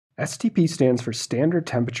STP stands for standard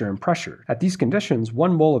temperature and pressure. At these conditions,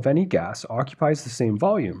 1 mole of any gas occupies the same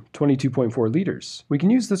volume, 22.4 liters. We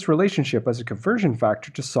can use this relationship as a conversion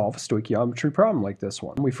factor to solve a stoichiometry problem like this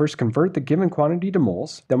one. We first convert the given quantity to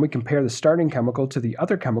moles, then we compare the starting chemical to the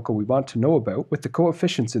other chemical we want to know about with the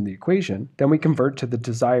coefficients in the equation, then we convert to the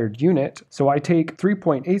desired unit. So I take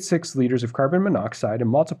 3.86 liters of carbon monoxide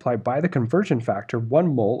and multiply by the conversion factor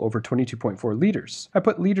 1 mole over 22.4 liters. I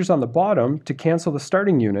put liters on the bottom to cancel the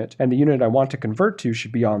starting unit, and the unit I want to convert to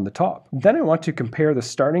should be on the top. Then I want to compare the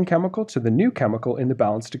starting chemical to the new chemical in the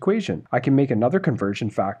balanced equation. I can make another conversion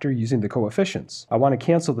factor using the coefficients. I want to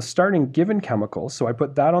cancel the starting given chemical, so I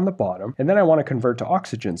put that on the bottom, and then I want to convert to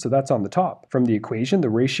oxygen, so that's on the top. From the equation, the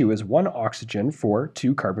ratio is 1 oxygen for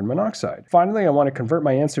 2 carbon monoxide. Finally, I want to convert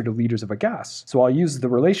my answer to liters of a gas, so I'll use the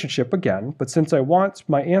relationship again, but since I want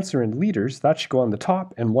my answer in liters, that should go on the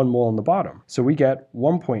top and 1 mole on the bottom. So we get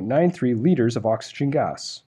 1.93 liters of oxygen gas.